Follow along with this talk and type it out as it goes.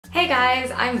Hey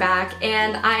guys, I'm back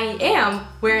and I am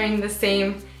wearing the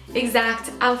same exact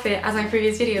outfit as my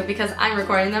previous video because I'm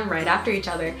recording them right after each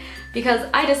other because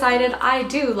I decided I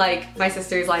do like my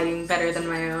sister's lighting better than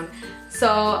my own.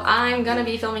 So I'm gonna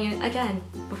be filming it again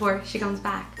before she comes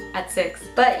back at 6.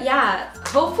 But yeah,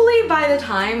 hopefully by the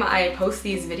time I post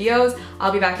these videos,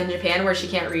 I'll be back in Japan where she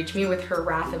can't reach me with her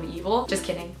wrath of evil. Just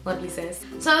kidding, love you sis.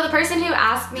 So the person who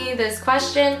asked me this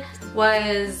question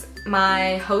was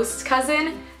my host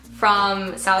cousin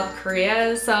from South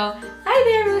Korea. So hi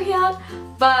there, Ruhyun.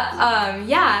 But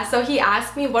yeah, so he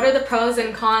asked me what are the pros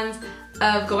and cons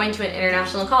of going to an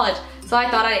international college. So I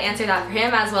thought I'd answer that for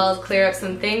him as well as clear up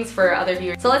some things for other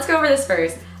viewers. So let's go over this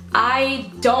first. I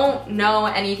don't know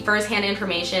any first-hand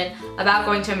information about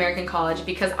going to American college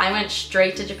because I went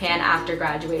straight to Japan after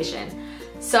graduation.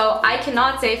 So I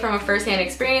cannot say from a first-hand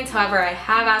experience, however I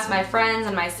have asked my friends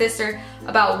and my sister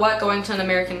about what going to an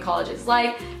American college is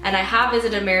like, and I have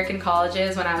visited American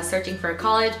colleges when I was searching for a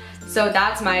college, so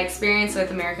that's my experience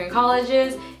with American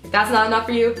colleges. If that's not enough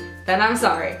for you, then I'm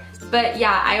sorry. But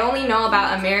yeah, I only know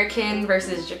about American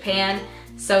versus Japan,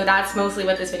 so that's mostly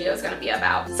what this video is going to be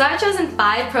about. So I've chosen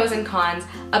 5 pros and cons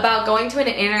about going to an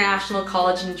international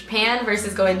college in Japan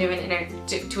versus going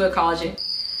to a college in...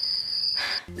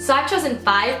 So I've chosen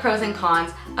 5 pros and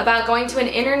cons about going to an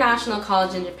international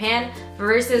college in Japan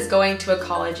versus going to a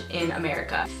college in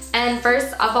America. And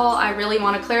first of all, I really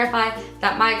want to clarify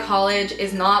that my college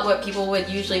is not what people would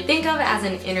usually think of as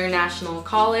an international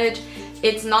college.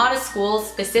 It's not a school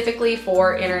specifically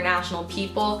for international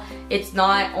people. It's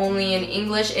not only in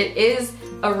English, it is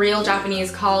a real Japanese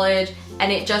college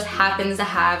and it just happens to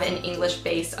have an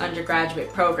English-based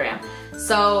undergraduate program.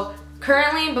 So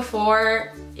currently,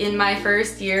 before in my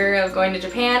first year of going to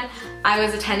Japan, I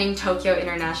was attending Tokyo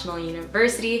International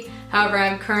University. However,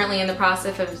 I'm currently in the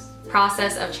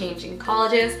process of changing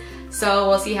colleges, so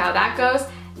we'll see how that goes.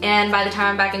 And by the time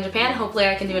I'm back in Japan, hopefully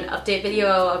I can do an update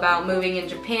video about moving in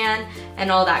Japan and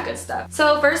all that good stuff.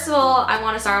 So first of all, I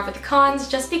want to start off with the cons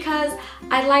just because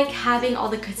I like having all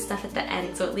the good stuff at the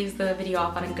end, so it leaves the video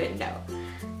off on a good note.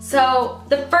 So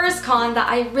the first con that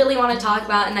I really want to talk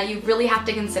about and that you really have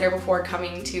to consider before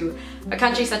coming to a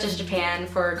country such as Japan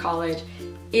for college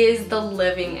is the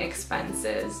living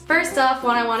expenses. First off,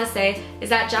 what I want to say is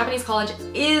that Japanese college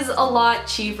is a lot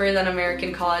cheaper than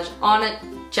American college on a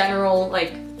general,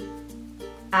 like,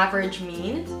 average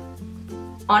mean?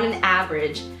 On an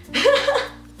average.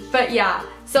 But yeah,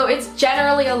 so it's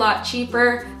generally a lot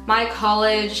cheaper. My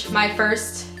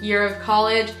first year of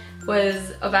college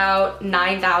was about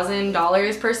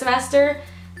 $9,000 per semester,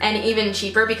 and even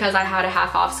cheaper because I had a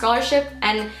half-off scholarship,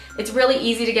 and it's really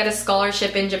easy to get a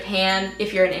scholarship in Japan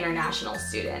if you're an international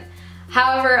student.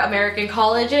 However, American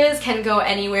colleges can go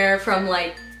anywhere from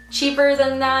like cheaper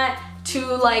than that to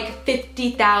like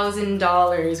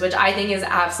 $50,000, which I think is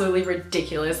absolutely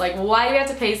ridiculous. Like, why do we have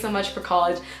to pay so much for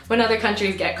college when other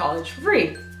countries get college for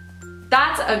free?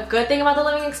 That's a good thing about the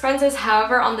living expenses.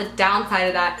 However, on the downside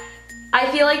of that, I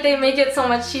feel like they make it so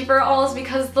much cheaper almost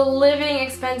because the living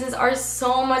expenses are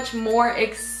so much more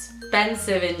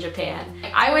expensive in Japan.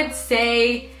 I would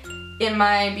say in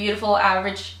my beautiful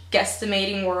average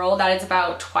guesstimating world that it's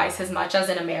about twice as much as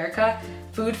in America.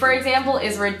 Food, for example,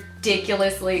 is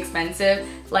ridiculously expensive.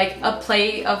 Like a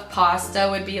plate of pasta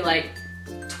would be like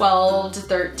 $12 to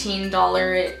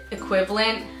 $13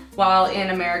 equivalent, while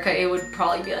in America it would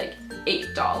probably be like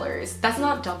 $8. That's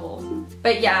not double.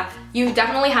 But yeah, you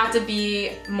definitely have to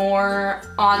be more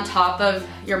on top of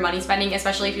your money spending,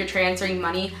 especially if you're transferring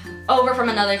money over from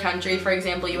another country, for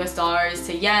example, US dollars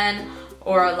to yen,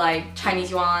 or like Chinese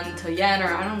yuan to yen,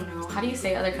 or I don't know, how do you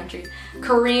say other countries?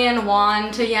 Korean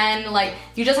won to yen. Like,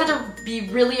 you just have to be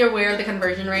really aware of the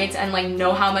conversion rates and like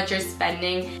know how much you're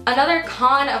spending. Another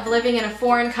con of living in a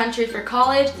foreign country for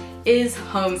college is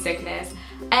homesickness.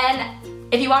 And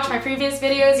if you watch my previous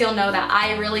videos, you'll know that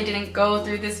I really didn't go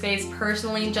through this phase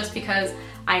personally just because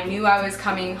I knew I was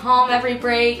coming home every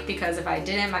break, because if I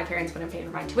didn't, my parents wouldn't pay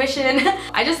for my tuition.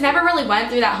 I just never really went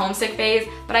through that homesick phase,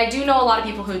 but I do know a lot of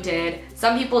people who did.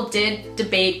 Some people did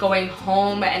debate going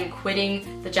home and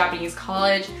quitting the Japanese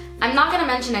college. I'm not gonna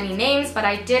mention any names, but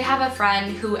I did have a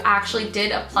friend who actually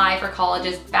did apply for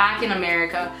colleges back in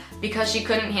America because she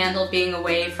couldn't handle being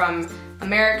away from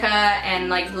America and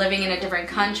like living in a different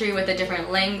country with a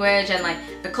different language, and like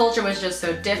the culture was just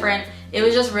so different. It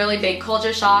was just really big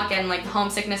culture shock, and like the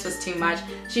homesickness was too much.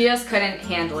 She just couldn't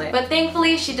handle it. But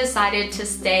thankfully she decided to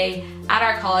stay at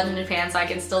our college in Japan so I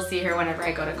can still see her whenever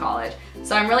I go to college.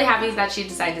 So I'm really happy that she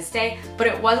decided to stay, but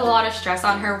it was a lot of stress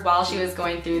on her while she was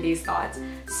going through these thoughts.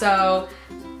 So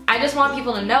I just want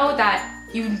people to know that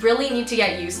you really need to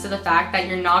get used to the fact that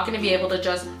you're not going to be able to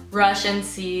just rush and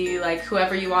see like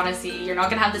whoever you want to see. You're not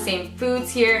going to have the same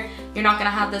foods here. You're not going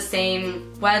to have the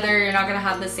same weather. You're not going to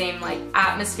have the same like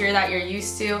atmosphere that you're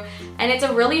used to. And it's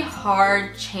a really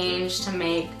hard change to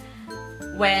make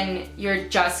when you're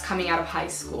just coming out of high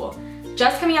school.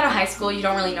 Just coming out of high school, you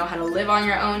don't really know how to live on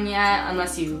your own yet,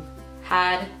 unless you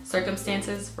had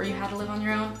circumstances where you had to live on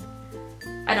your own.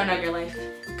 I don't know your life.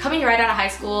 Coming right out of high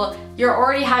school, you're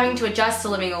already having to adjust to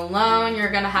living alone. You're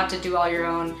gonna have to do all your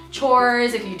own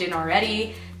chores if you didn't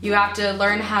already. You have to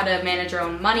learn how to manage your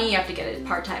own money. You have to get a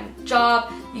part-time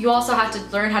job. You also have to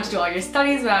learn how to do all your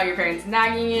studies without your parents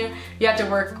nagging you. You have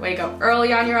to wake up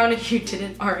early on your own if you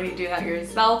didn't already do that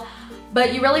yourself.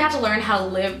 But you really have to learn how to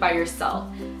live by yourself.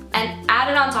 And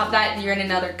added on top of that, you're in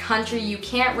another country. You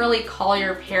can't really call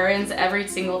your parents every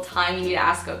single time you need to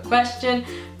ask a question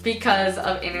because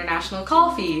of international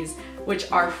call fees,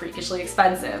 which are freakishly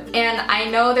expensive. And I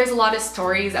know there's a lot of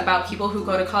stories about people who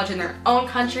go to college in their own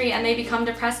country and they become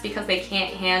depressed because they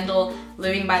can't handle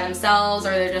living by themselves or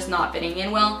they're just not fitting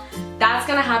in well. That's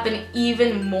gonna happen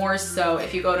even more so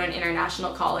if you go to an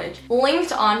international college.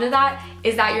 Linked onto that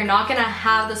is that you're not gonna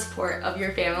have the support of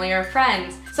your family or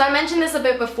friends. So I mentioned this a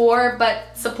bit before,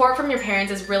 but support from your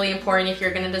parents is really important if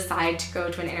you're gonna decide to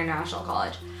go to an international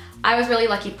college. I was really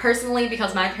lucky personally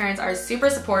because my parents are super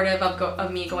supportive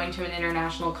of me going to an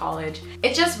international college.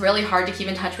 It's just really hard to keep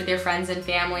in touch with your friends and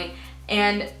family,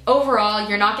 and overall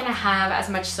you're not gonna have as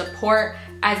much support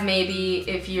as maybe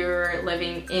if you're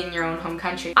living in your own home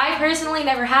country. I personally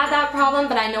never had that problem,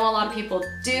 but I know a lot of people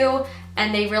do,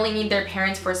 and they really need their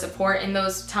parents for support in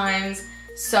those times.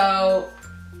 So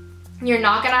you're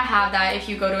not gonna have that if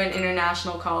you go to an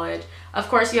international college. Of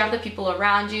course, you have the people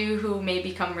around you who may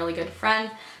become really good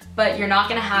friends, but you're not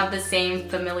gonna have the same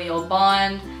familial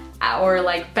bond or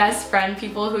like best friend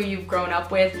people who you've grown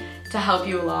up with to help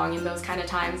you along in those kind of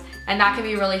times, and that can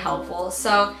be really helpful.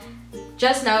 So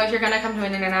just know if you're gonna come to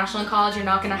an international college, you're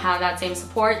not gonna have that same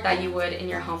support that you would in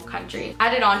your home country.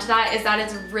 Added on to that is that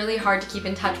it's really hard to keep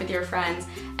in touch with your friends.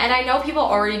 And I know people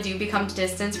already do become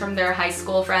distant from their high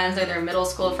school friends or their middle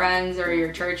school friends or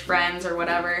your church friends or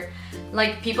whatever.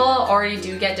 Like, people already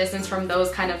do get distance from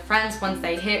those kind of friends once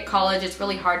they hit college. It's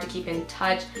really hard to keep in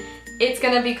touch. It's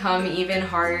gonna become even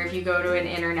harder if you go to an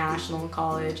international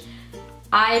college.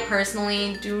 I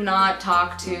personally do not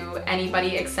talk to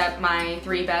anybody except my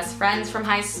 3 best friends from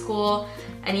high school,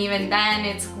 and even then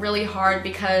it's really hard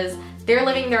because they're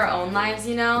living their own lives,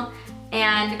 you know?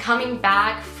 And coming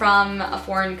back from a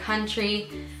foreign country,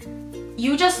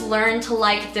 you just learn to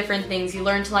like different things. You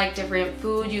learn to like different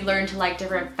food, you learn to like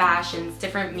different fashions,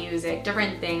 different music,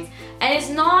 different things. And it's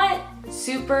not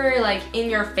super like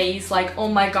in your face, like, oh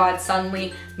my god,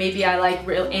 suddenly maybe I like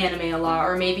real anime a lot,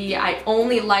 or maybe I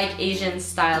only like Asian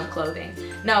styled clothing.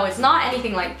 No, it's not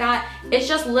anything like that. It's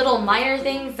just little minor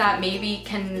things that maybe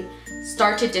can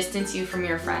start to distance you from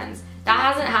your friends. That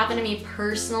hasn't happened to me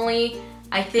personally.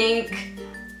 I think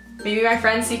maybe my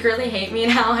friends secretly hate me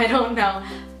now, I don't know.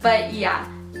 But yeah,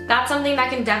 that's something that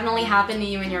can definitely happen to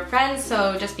you and your friends,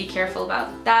 so just be careful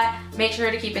about that. Make sure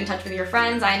to keep in touch with your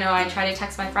friends. I know I try to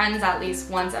text my friends at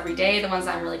least once every day, the ones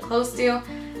that I'm really close to.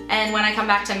 And when I come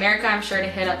back to America, I'm sure to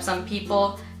hit up some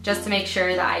people just to make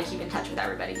sure that I keep in touch with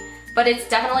everybody. But it's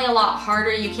definitely a lot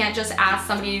harder. You can't just ask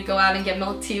somebody to go out and get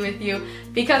milk tea with you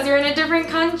because you're in a different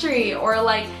country, or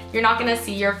like you're not gonna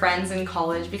see your friends in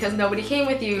college because nobody came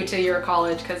with you to your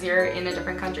college because you're in a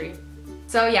different country.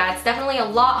 So yeah, it's definitely a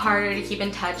lot harder to keep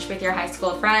in touch with your high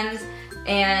school friends,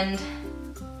 and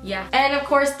yeah. And of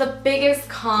course the biggest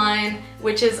con,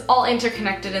 which is all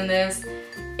interconnected in this,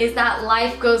 is that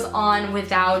life goes on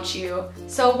without you.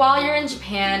 So while you're in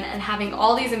Japan and having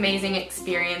all these amazing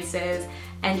experiences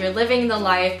and you're living the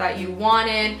life that you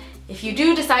wanted, if you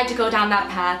do decide to go down that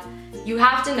path, you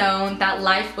have to know that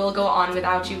life will go on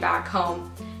without you back home.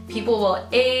 People will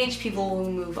age, people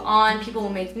will move on, people will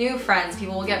make new friends,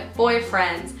 people will get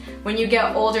boyfriends. When you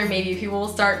get older, maybe people will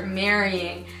start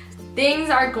marrying. Things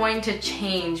are going to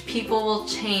change, people will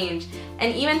change.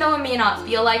 And even though it may not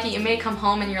feel like it, you may come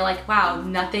home and you're like, wow,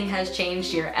 nothing has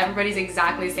changed here. Everybody's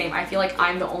exactly the same. I feel like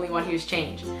I'm the only one who's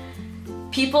changed.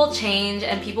 People change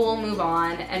and people will move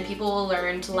on and people will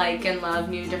learn to like and love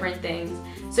new different things.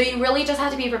 So you really just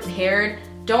have to be prepared.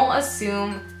 Don't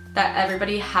assume that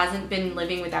everybody hasn't been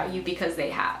living without you, because they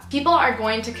have. People are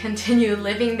going to continue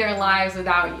living their lives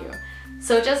without you.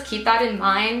 So just keep that in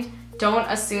mind. Don't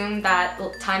assume that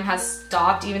time has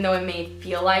stopped even though it may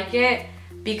feel like it,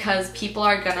 because people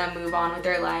are gonna move on with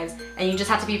their lives and you just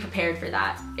have to be prepared for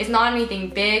that. It's not anything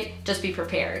big, just be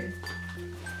prepared.